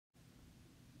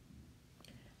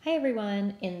Hi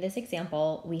everyone, in this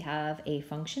example we have a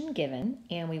function given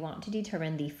and we want to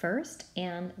determine the first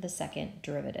and the second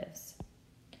derivatives.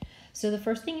 So the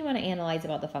first thing you want to analyze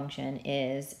about the function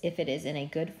is if it is in a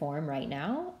good form right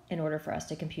now in order for us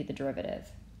to compute the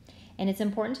derivative. And it's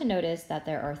important to notice that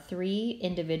there are three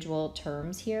individual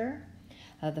terms here.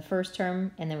 The first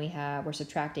term, and then we're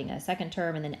subtracting a second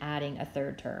term and then adding a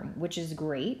third term, which is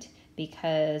great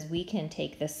because we can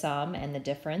take the sum and the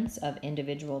difference of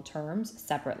individual terms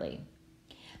separately.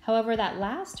 However, that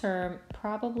last term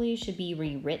probably should be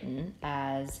rewritten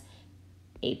as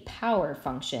a power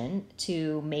function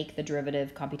to make the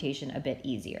derivative computation a bit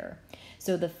easier.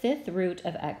 So the fifth root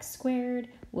of x squared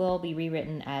will be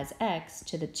rewritten as x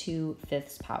to the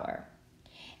 2/5 power.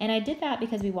 And I did that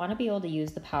because we want to be able to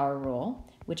use the power rule,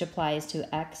 which applies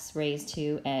to x raised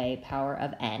to a power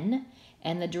of n,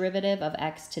 and the derivative of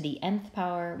x to the nth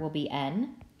power will be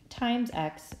n times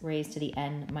x raised to the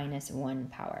n minus 1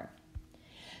 power.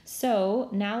 So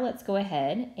now let's go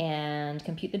ahead and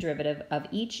compute the derivative of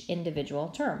each individual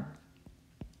term.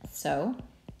 So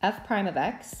f prime of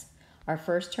x, our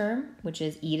first term, which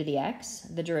is e to the x,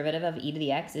 the derivative of e to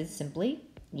the x is simply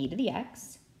e to the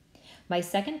x. My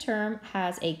second term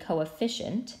has a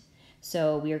coefficient,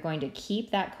 so we are going to keep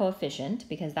that coefficient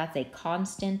because that's a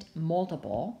constant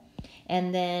multiple.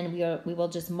 And then we will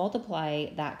just multiply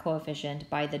that coefficient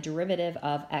by the derivative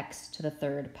of x to the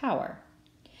third power.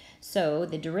 So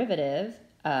the derivative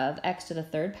of x to the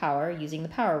third power using the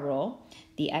power rule,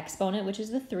 the exponent, which is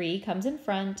the 3, comes in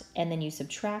front, and then you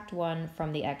subtract 1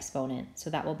 from the exponent. So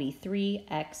that will be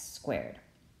 3x squared.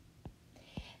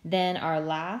 Then our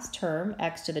last term,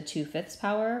 x to the 2/5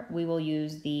 power, we will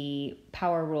use the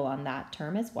power rule on that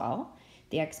term as well.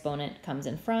 The exponent comes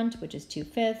in front, which is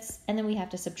 2/5, and then we have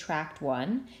to subtract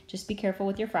 1. Just be careful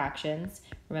with your fractions.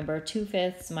 Remember,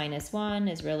 2/5 minus 1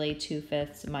 is really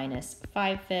 2/5 minus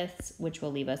 5/5, which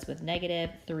will leave us with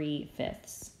negative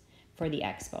 3/5 for the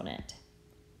exponent.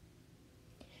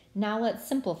 Now let's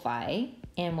simplify,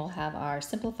 and we'll have our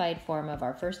simplified form of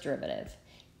our first derivative.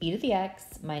 E to the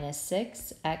x minus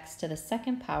 6x to the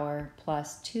second power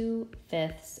plus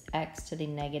 2/5 x to the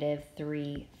negative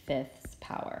 3/5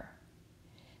 power.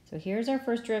 So here's our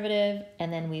first derivative,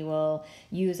 and then we will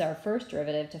use our first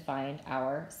derivative to find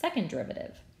our second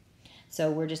derivative. So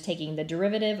we're just taking the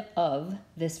derivative of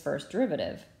this first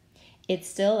derivative. It's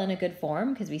still in a good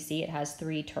form because we see it has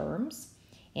 3 terms,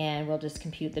 and we'll just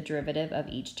compute the derivative of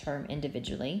each term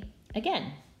individually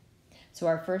again. So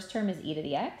our first term is e to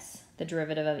the x. The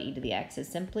derivative of e to the x is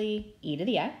simply e to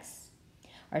the x.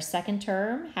 Our second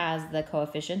term has the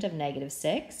coefficient of negative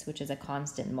 6, which is a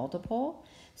constant multiple.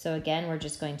 So again, we're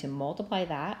just going to multiply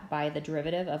that by the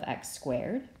derivative of x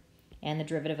squared. And the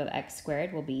derivative of x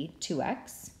squared will be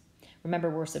 2x. Remember,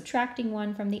 we're subtracting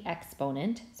 1 from the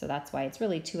exponent, so that's why it's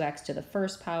really 2x to the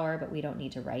first power, but we don't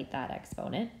need to write that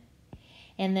exponent.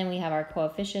 And then we have our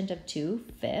coefficient of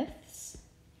 2/5,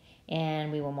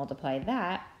 and we will multiply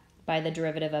that by the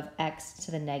derivative of x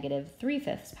to the negative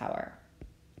 3/5 power.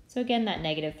 So again, that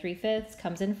negative 3/5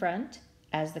 comes in front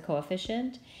as the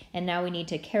coefficient, and now we need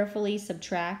to carefully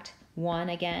subtract 1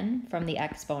 again from the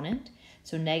exponent.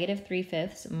 So negative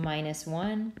 3/5 minus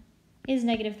 1 is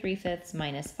negative 3/5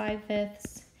 minus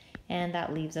 5/5, and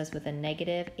that leaves us with a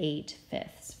negative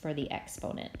 8/5 for the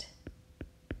exponent.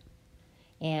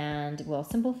 And we'll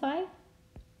simplify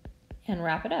and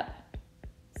wrap it up.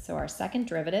 So our second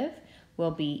derivative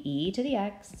will be e to the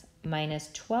x minus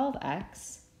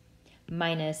 12x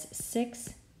minus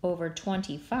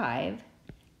 6/25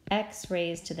 x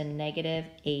raised to the negative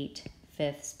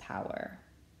 8/5 power.